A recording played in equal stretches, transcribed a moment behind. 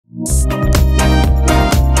Aspirants,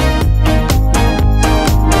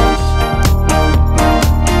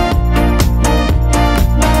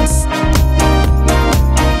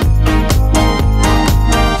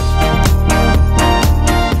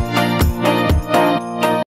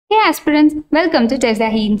 welcome to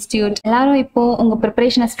Terzaghi Institute. எல்லாரும் இப்போ உங்க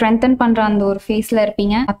preparation strengthen பண்ற அந்த ஒரு ஃபேஸ்ல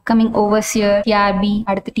இருப்பீங்க. Upcoming overseer, TRB,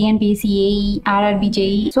 அடுத்து TNPSC AE, RRB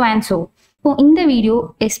JE, so and so. இப்போ இந்த வீடியோ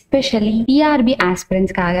எஸ்பெஷலி TRB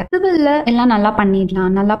ஆஸ்பிரன்ஸ்க்காக. சிவில்ல எல்லாம் நல்லா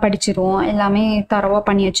பண்ணிடலாம், நல்லா படிச்சிருவோம், எல்லாமே தரவா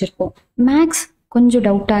பண்ணி வச்சிருப்போம். மேக்ஸ் கொஞ்சம்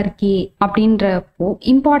டவுட்டா இருக்கே அப்படின்றப்போ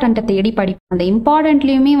இம்பார்ட்டண்ட்டை தேடி படிப்போம். அந்த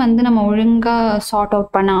இம்பார்ட்டன்ட்லயுமே வந்து நம்ம ஒழுங்கா சார்ட்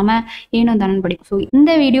அவுட் பண்ணாம ஏனோ தானே படிப்போம். ஸோ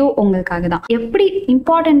இந்த வீடியோ உங்களுக்காக தான். எப்படி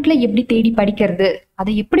இம்பார்ட்டன்ட்ல எப்படி தேடி படிக்கிறது,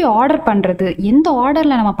 அதை எப்படி ஆர்டர் பண்றது, எந்த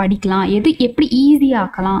ஆர்டர்ல நம்ம படிக்கலாம், எது எப்படி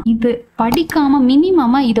ஈஸியாக்கலாம், இது படிக்காம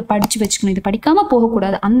மினிமமா இதை படிச்சு வச்சுக்கணும், இது படிக்காம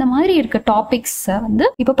போகக்கூடாது, அந்த மாதிரி இருக்க டாபிக்ஸ் வந்து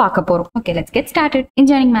இப்போ பார்க்க போறோம். Okay, let's get started.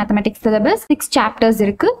 Engineering mathematics syllabus 6 chapters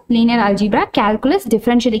இருக்கு. Linear algebra, calculus,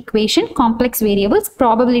 differential equation, complex variables,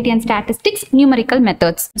 probability and statistics, numerical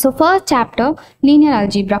methods. So first chapter linear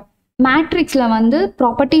algebra. மேட்ரிக்ஸ்ல வந்து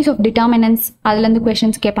ப்ராப்பர்ட்டிஸ் ஆஃப் டிட்டர்மினன்ஸ் அதுல இருந்து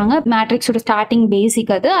கொஸ்டின்ஸ் கேட்பாங்க. மேட்ரிக்ஸோட ஸ்டார்டிங்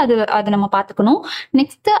பேசிக் அது நம்ம பார்த்துக்கணும்.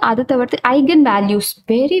 நெக்ஸ்ட் அது தவிர்த்து eigen values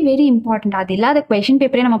very very important. அது இல்லாத கொஸ்டின்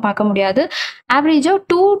பேப்பரே நம்ம பார்க்க முடியாது. ஆவரேஜா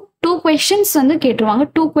டூ கொஸ்டின்ஸ் வந்து கேட்டுருவாங்க.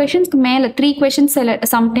 2 கொஸ்டின்ஸ்க்கு மேல 3 கொஸ்டின்ஸ்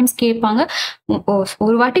சம்டைம்ஸ் கேட்பாங்க.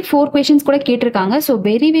 ஒரு வாட்டி 4 கொஸ்டின்ஸ் கூட கேட்டிருக்காங்க. So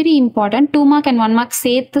very very important. 2 mark and 1 mark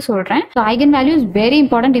சேர்த்து சொல்றேன். So eigen values very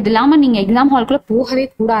important. இது இல்லாம நீங்க எக்ஸாம் ஹால்குள்ள போகவே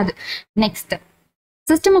கூடாது. Next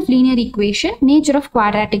system of linear equation, nature of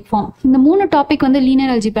quadratic form. இந்த 3 டாபிக் வந்து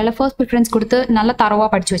லீனியர் அல்ஜிப்ரால ஃபர்ஸ்ட் ப்ரிஃபரன்ஸ் கொடுத்து நல்லா தரவா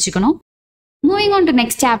படிச்சு வச்சுக்கணும். Moving on to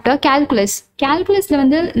next chapter calculus. கால்குலஸ்ல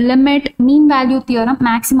வந்து limit, mean value theorem,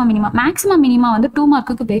 maximum minima. Maximum minima வந்து 2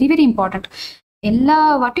 மார்க்குக்கு வெரி வெரி இம்பார்ட்டன்ட். எல்லா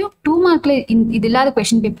வாட்டியும் 2 மார்க்ல இது இல்லாத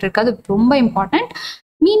கொஸ்டின் பேப்பர் இருக்கு, அது ரொம்ப இம்பார்ட்டன்ட்.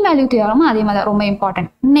 மீன் வேல்யூ தியரமும் அதே மாதிரி ரொம்ப இம்பார்ட்டன்ட்.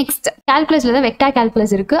 நெக்ஸ்ட் கால்குலஸ்ல தான் வெக்டார்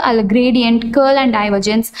கால்குலஸ் இருக்கு. அதுல gradient, curl and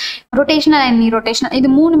divergence, rotational and இரோட்டேஷனல், இது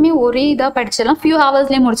 3மே ஒரே இதா படிச்சிடலாம். ஃபியூ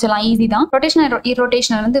ஹவர்ஸ்லேயே முடிச்சிடலாம், ஈஸி தான். ரொட்டேஷனல்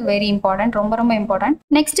இரோட்டேஷனல் வந்து வெரி இம்பார்ட்டன்ட், ரொம்ப ரொம்ப important.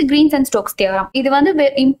 Next Green's and Stokes theorem. இது வந்து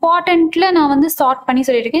இம்பார்ட்டன்ட்ல நான் வந்து சார்ட் பண்ணி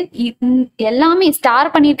சொல்லியிருக்கேன். எல்லாமே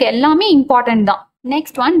ஸ்டார் பண்ணியிருக்கேன், எல்லாமே இம்பார்ட்டன்ட் தான்.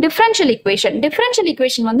 Next one differential equation. Differential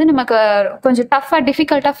equation வந்து நமக்கு கொஞ்சம் டஃபா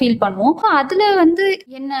டிஃபிகல்ட்டா ஃபீல் பண்ணுவோம். அதுல வந்து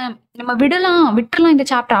என்ன நம்ம விட்டுறலாம் இந்த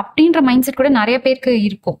சாப்டர் அப்படின்ற மைண்ட் செட் கூட நிறைய பேருக்கு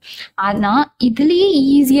இருக்கும். ஆனா இதுலயே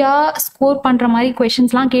ஈஸியா ஸ்கோர் பண்ற மாதிரி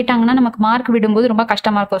கொஸ்டின்ஸ்லாம் கேட்டாங்கன்னா நமக்கு மார்க் விடும்போது ரொம்ப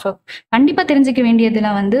கஷ்டமா இருக்கும். ஸோ கண்டிப்பா தெரிஞ்சுக்க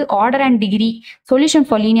வேண்டியதுல வந்து order and degree, solution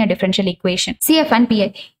for linear differential equation, CF and PI.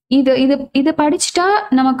 இது படிச்சுட்டா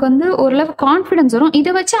நமக்கு வந்து ஓரளவு கான்ஃபிடன்ஸ் வரும்.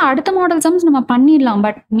 இதை வச்சு அடுத்த மாடல் சம்ஸ் நம்ம பண்ணிடலாம்.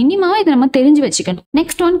 பட் மினிமமா இதை நம்ம தெரிஞ்சு வச்சுக்கணும்.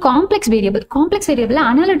 Next one complex variable. Complex variable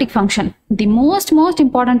analytic function, the most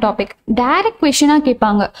important topic. Direct கொஸ்டினா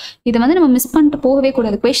கேட்பாங்க. இதை வந்து நம்ம மிஸ் பண்ணிட்டு போகவே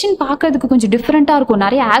கூடாது. கொஸ்டின் பார்க்கறதுக்கு கொஞ்சம் டிஃப்ரெண்டா இருக்கும்.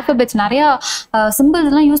 நிறைய ஆல்பபெட்ஸ், நிறைய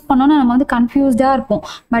சிம்பிள்ஸ் எல்லாம் யூஸ் பண்ணோம்னா நம்ம வந்து கன்ஃபியூஸ்டா இருப்போம்.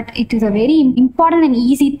 But it is a very important and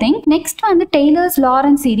easy thing. Next வந்து tailors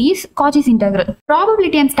Lawrence series, Cauchy's integral.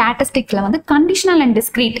 Probability and ஸ்டாட்டிஸ்டிக்ஸ்ல வந்து கண்டிஷனல் அண்ட்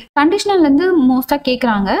டிஸ்கிரீட். கண்டிஷனல் வந்து மோஸ்டா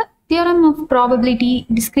கேக்குறாங்க. Theorem of probability,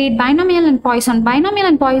 discrete, binomial and Poisson. Binomial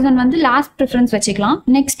and Poisson வந்து last preference வச்சுக்கலாம்.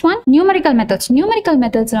 Next one numerical methods. Numerical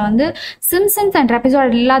மெத்தட்ஸ்ல வந்து Simpsons and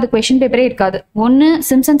trapezoidal இல்லாத question பேப்பரே இருக்காது. ஒன்னு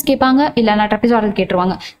சிம்சன்ஸ் கேட்பாங்க, இல்லைன்னா ட்ரெபிசாய்டல்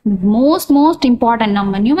கேட்டுருவாங்க. Most important.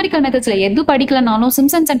 நம்ம நியூமரிக்கல் மெத்தட்ஸ்ல எது படிக்கலனாலும்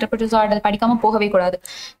சிம்சன்ஸ் அண்ட் ட்ரெபிசாய்டல் படிக்காம போகவே கூடாது.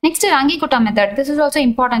 Next ரங்கிகுட்டா method. This is also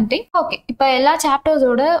important thing. Okay, இப்போ எல்லா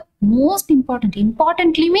சாப்டர்ஸோட மோஸ்ட்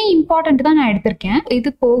இம்பார்ட்டன்ட்லயுமே இம்பார்ட்டன்ட் தான் நான் எடுத்திருக்கேன். இது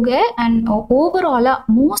போக அண்ட் ஓவராலா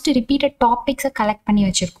மோஸ்ட் ரிப்பீட்டட் டாபிக்ஸை கலெக்ட் பண்ணி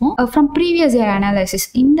வச்சிருக்கோம் ஃப்ரம் ப்ரீவியஸ் இயர் அனாலிசிஸ்.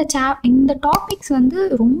 இந்த டாபிக்ஸ் வந்து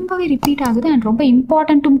ரொம்பவே ரிப்பீட் ஆகுது அண்ட் ரொம்ப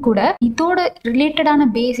இம்பார்ட்டன்ட்டும் கூட. இதோட ரிலேட்டடான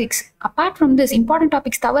basics apart from this important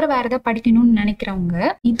topics தவிர வேற ஏதாவது படிக்கணும்னு நினைக்கிறவங்க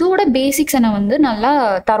இதோட பேசிக்ஸை நான் வந்து நல்லா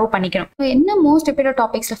தரவு பண்ணிக்கணும். என்ன மோஸ்ட் ரிப்பீட்டட்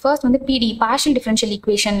டாபிக்ஸ்ல ஃபர்ஸ்ட் வந்து PD, பார்ஷியல் டிஃபரன்ஷியல்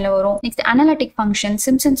ஈக்குவேஷன்ல வரும். Next analytic function,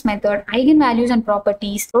 Simpsons method, eigen values and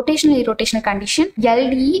properties, rotational condition,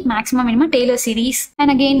 LDE, maximum minimum, Taylor series, and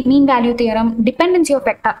again mean value theorem, dependency of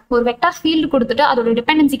vector. ஒரு வெக்டார் ஃபீல்டு கொடுத்துட்டு அதோட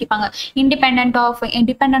dependency கேட்பாங்க. Independent of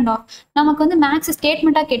நமக்கு வந்து maths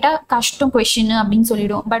ஸ்டேட்மெண்ட்டாக கேட்டால் கஷ்டம் question அப்படின்னு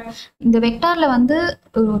சொல்லிடும். பட் இந்த வெக்டார்ல வந்து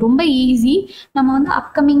ரொம்ப ஈஸி. நம்ம வந்து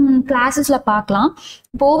அப்கமிங் கிளாஸஸ்ல பார்க்கலாம்.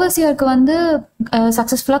 இப்போ ஓவர்சியருக்கு வந்து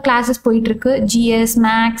சக்ஸஸ்ஃபுல்லாக கிளாஸஸ் போயிட்டு இருக்கு. GS,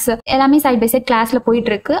 மேக்ஸ் எல்லாமே சைட் பை சைட் கிளாஸ்ல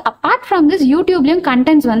போயிட்டு இருக்கு. அப்பார்ட் ஃப்ரம் திஸ் யூடியூப்லயும்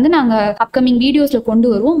கண்டென்ட்ஸ் வந்து நாங்கள் அப்கமிங் வீடியோஸ்ல கொண்டு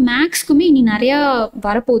வருவோம். மேக்ஸ்க்குமே இனி நிறைய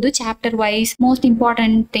வரப்போகுது chapter wise most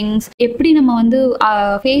important things எப்படி நம்ம வந்து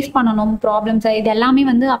ஃபேஸ் பண்ணணும் ப்ராப்ளம்ஸ் இது எல்லாமே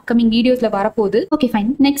வந்து அப்கமிங் வீடியோஸ்ல வரப்போகுது. Okay fine.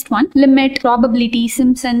 Next one limit, probability,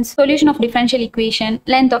 Simpson's, solution of differential equation,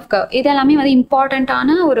 length of curve. இது எல்லாமே வந்து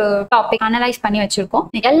இம்பார்ட்டன்டான ஒரு டாபிக் அனலைஸ் பண்ணி வச்சிருக்கோம்.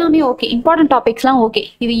 எல்லாமே ஓகே, இம்பார்ட்டன்ட் டாபிக்ஸ்லாம் ஓகே.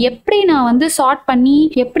 இது எப்படி நான் வந்து சார்ட் பண்ணி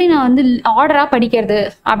எப்படி நான் வந்து ஆர்டரா படிக்கிறது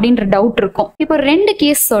அப்படின்ற டவுட் இருக்கும். இப்போ 2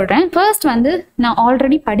 கேஸ் சொல்றேன். ஃபர்ஸ்ட் வந்து நான்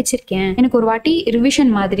ஆல்ரெடி படிச்சிருக்கேன், எனக்கு ஒரு வாட்டி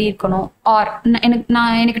ரிவிஷன் மாதிரி இருக்கணும், ஆர்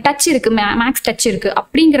எனக்கு டச் இருக்கு, மேக்ஸ் டச் இருக்கு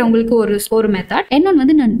அப்படிங்கிறவங்களுக்கு ஒரு மெத்தட். இன்னொன்று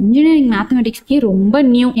வந்து நான் இன்ஜினியரிங் மேத்தமெட்டிக்ஸ்க்கே ரொம்ப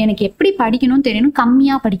நியூ, எனக்கு எப்படி படிக்கணும்னு தெரியணும்,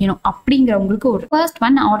 கம்மியா படிக்கணும் அப்படிங்கிறவங்களுக்கு ஒரு ஃபர்ஸ்ட்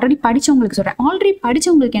ஒன் நான் ஆல்ரெடி படிச்சவங்களுக்கு சொல்றேன். ஆல்ரெடி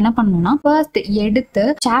படிச்சவங்களுக்கு என்ன பண்ணணும்னா ஃபர்ஸ்ட் எடுத்து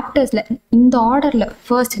சாப்டர்ஸ்ல இந்த ஆர்டர்ல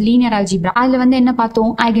ஃபர்ஸ்ட் லீனியர் அல்ஜிப்ரா, அதுல வந்து என்ன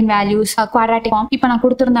பார்த்தோம், ஐகன் வேல்யூஸ், குவாட்ராட்டிக் ஃபார்ம், இப்போ நான்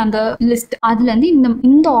கொடுத்திருந்த அந்த லிஸ்ட் அதுல இருந்து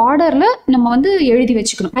இந்த ஆர்டர்ல நம்ம வந்து எழுதி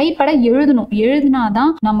வச்சுக்கணும். கைப்பட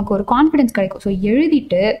எழுதினாதான் நமக்கு ஒரு கான்ஃபிடன்ஸ் கிடைக்கும். ஸோ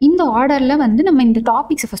எழுதிட்டு இந்த ஆர்டர்ல வந்து நம்ம இந்த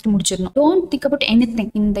டாபிக்ஸை ஃபர்ஸ்ட் முடிச்சிடணும். Don't think about anything.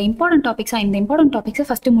 இந்த இம்பார்ட்டன்ட் டாபிக்ஸை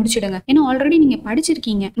ஃபர்ஸ்ட் முடிச்சிடுங்க. ஏன்னா ஆல்ரெடி நீங்க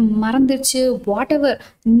படிச்சிருக்கீங்க, மறந்துருச்சு, வாட் எவர்,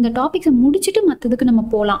 இந்த டாபிக்ஸை முடிச்சுட்டு மற்றதுக்கு நம்ம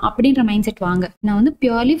போகலாம் அப்படின்ற மைண்ட் செட் வாங்க. நான் வந்து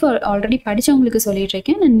பியூர்லி ஃபார் ஆல்ரெடி படிச்சவங்களுக்கு சொல்லிட்டு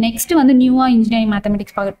இருக்கேன். நான் நெக்ஸ்ட் வந்து நியூவா இன்ஜினியரிங்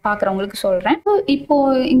மேத்தமெட்டிக்ஸ் பாக்குறவங்களுக்கு சொல்றேன். இப்போ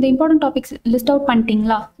இந்த இம்பார்ட்டன்ட் டாபிக்ஸ் லிஸ்ட் அவுட்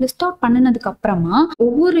பண்ணிட்டீங்களா? லிஸ்ட் அவுட் பண்ணதுக்கு அப்புறமா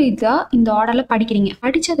ஒவ்வொரு இதா இந்த ஆர்டர்ல படிக்கிறீங்க.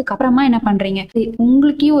 படிச்சதுக்கு அப்புறமா என்ன பண்றீங்க,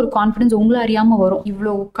 உங்களுக்கே ஒரு கான்ஃபிடன்ஸ் உங்களை அறியாம வரும்.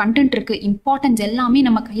 இவ்வளோ கண்டென்ட் இருக்கு, இம்பார்ட்டன்ஸ் எல்லாமே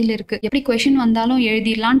நம்ம கையில இருக்கு, எப்படி கொஸ்டின் வந்தாலும்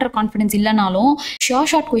எழுதிடலான்ற கான்ஃபிடன்ஸ் இல்லைனாலும்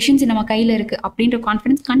ஷார்ட் கொஸ்டின்ஸ் நம்ம கையில இருக்கு அப்படின்ற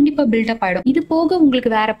கான்ஃபிடன்ஸ் கண்டிப்பா பில்டப் ஆயிடும். இது போக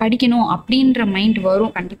உங்களுக்கு வேற படிக்கணும் அப்படின்ற மைண்ட்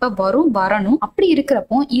வரும், கண்டிப்பா வரணும். அப்படி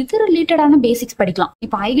இருக்கிறப்போ இது ரிலேட்டடான பேசிக்ஸ் படிக்கலாம்.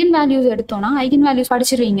 இப்போ ஐகன் வேல்யூஸ் எடுத்தோம்னா ஐகன் வேல்யூஸ்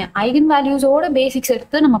படிச்சிருவீங்க, ஐகன் வேல்யூஸோட பேசிக்ஸ்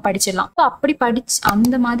எடுத்து நம்ம படிச்சிடலாம். அப்படி படிச்சு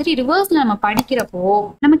அந்த மாதிரி ரிவர்ஸ்ல நம்ம படிக்கிறப்போ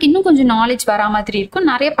நமக்கு இன்னும் கொஞ்சம் நாலேஜ் வரா மாதிரி இருக்கும்,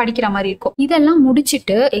 நிறைய படிக்கிற மாதிரி இருக்கும். இதெல்லாம்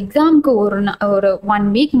முடிச்சுட்டு எக்ஸாமுக்கு ஒரு 1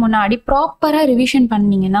 வீக் முன்னாடி ப்ராப்பரா ரிவிஷன்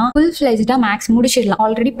பண்ணீங்கன்னா ஃபுல் ஃபிளெஜ்டா மேக்ஸ் முடிச்சிடலாம்.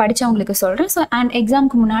 ஆல்ரெடி படிச்சவங்களுக்கு சொல்றேன். ஸோ அண்ட்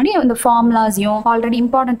எக்ஸாமுக்கு முன்னாடி அந்த ஃபார்முலாஸையும் ஆல்ரெடி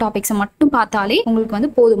இம்பார்ட்டன்ட் டாபிக்ஸை மட்டும் பார்த்தாலே உங்களுக்கு வந்து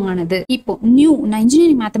போதுமானது. இப்போ நியூ, நான்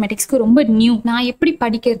இன்ஜினியரிங் மேத்தமெட்டிக்ஸ்க்கு ரொம்ப நியூ, நான் எப்படி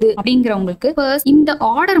படிக்கிறது அப்படிங்கிறவங்களுக்கு ஃபர்ஸ்ட் இந்த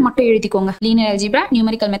ஆர்டர் மட்டும் எழுதிக்கோங்க. Linear algebra,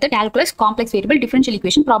 numerical method, calculus, complex variable, differential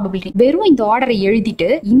equation, probability. வெறும் இந்த ஆர்டரை எழுதிட்டு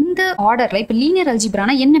இந்த ஆர்டர்ல இப்போ லீனியர்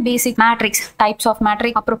அல்ஜிப்ரானா என்ன பேசிக், மேட்ரிக்ஸ், டைப்ஸ் ஆஃப்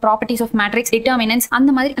மேட்ரிக்ஸ், அப்புறம் ப்ராப்பர்ட்டிஸ் ஆஃப் மேட்ரிக்ஸ், டிட்டர்மினன்ட்ஸ்,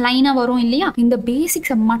 அந்த மாதிரி லைனா வரும் இல்லையா, இந்த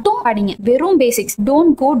பேசிக்ஸை மட்டும் படிங்க. வெறும் basics,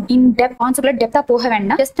 don't go in depth, கான்செப்ட்ல டெப்தா போக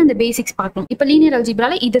வேண்டாம், ஜஸ்ட் அந்த பேசிக்ஸ் பார்க்கணும். இப்போ லீனியர்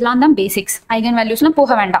அல்ஜிப்ரால இதெல்லாம் தான் பேசிக்ஸ், ஐகன் வேல்யூஸ்லாம்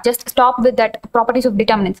போக வேண்டாம், just stop with that properties of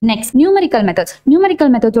determinants. Next numerical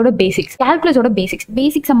மெத்தட்ஸோட basics, கால்குலஸோட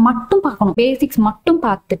பேசிக்ஸை மட்டும் பார்க்கணும். பேசிக்ஸ் மட்டும்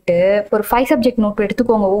பார்த்துட்டு ஒரு 5 சப்ஜெக்ட் நோட்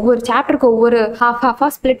எடுத்துக்கோங்க. ஒவ்வொரு சாப்டருக்கு ஒவ்வொரு ஹாஃபா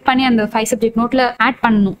ஸ்பிளிட் பண்ணி அந்த 5 சப்ஜெக்ட் நோட்ல ஆட்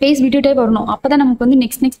பண்ணணும். பேஸ் விட்டுட்டே வரணும். அப்பதான் நமக்கு வந்து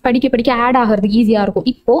நெக்ஸ்ட் படிக்க ஆட் ஆகிறதுக்கு ஈஸியா இருக்கும்.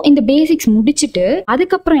 இப்போ இந்த பேசிக்ஸ் முடிச்சுட்டு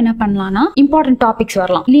அதுக்கப்புறம் என்ன பண்ணலாம்னா இம்பார்ட்டன்ட் டாபிக்ஸ்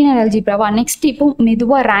வரலாம். லீனியர் அல்ஜிப்ராவா, நெக்ஸ்ட் இப்போ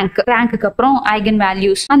மெதுவா ரேங்க்கு அப்புறம் ஐகன்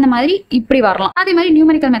வேல்யூஸ், அந்த மாதிரி இப்படி வரலாம். அதே மாதிரி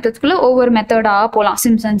நியூமெரிக்கல் மெத்தட்ஸ்குள்ள ஒவ்வொரு மெத்தடா போலாம்,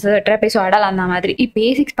 சிம்ப்சன்ஸ், ட்ரெபேசாய்டல், அந்த மாதிரி.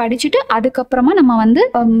 பேசிக்ஸ் படிச்சுட்டு அதுக்கப்புறமா நம்ம வந்து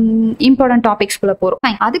இம்பார்ட்டன்ட் டாபிக்ஸ்குள்ள போறோம்.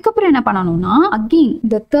 அதுக்கப்புறம் என்ன பண்ணணும்னா அகெயின்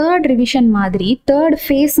இந்த தேர்ட் ரிவிஷன் மாதிரி, தேர்ட்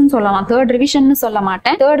ஃபேஸ்ன்னு சொல்லலாம், தேர்ட் ரிவிஷன் சொல்ல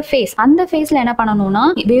மாட்டேன், தேர்ட் ஃபேஸ். அந்த ஃபேஸ்ல என்ன பண்ணணும்னா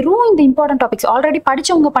வெறும் இந்த இம்பார்ட்டன்ட் டாபிக்ஸ் ஆல்ரெடி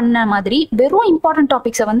படிச்சவங்க பண்ண மாதிரி வெறும் இம்பார்ட்டன்ட்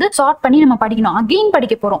டாபிக்ஸை வந்து சார்ட் பண்ணி நம்ம படிக்கணும். அகெயின்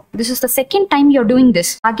படிக்க போறோம். This is the second time you are doing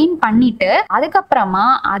this. Again பண்ணிட்டு அதுக்கப்புறமா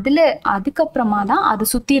தான் அது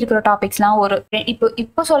சுத்தி இருக்கிற டாபிக்ஸ்லாம் ஒரு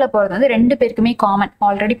இப்போ சொல்ல போறது வந்து 2 பேருக்குமே காமன்,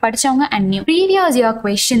 ஆல்ரெடி படிச்சவங்க and new. Previous year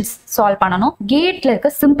questions solve பண்ணனும், கேட்ல இருக்க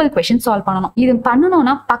சிம்பிள் क्वेश्चंस சால்வ் பண்ணனும். இது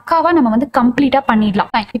பண்ணனும்னா பக்காவா நம்ம வந்து கம்ப்ளீட்டா பண்ணிடலாம்.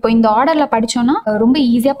 இப்போ இந்த ஆர்டர்ல படிச்சோம்னா ரொம்ப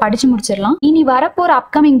ஈஸியா படிச்சு முடிச்சிடலாம். இனி வரப்போற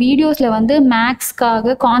அப்கமிங் வீடியோஸ்ல வந்து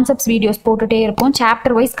மேக்ஸ்க்காக கான்செப்ட்ஸ் வீடியோஸ் போட்டுட்டே இருப்போம்,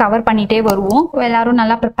 சாப்டர் வைஸ் கவர் பண்ணிட்டே வருவோம். எல்லாரும்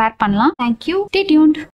நல்லா ப்ரிப்பேர் பண்ணலாம். Thank you, stay tuned.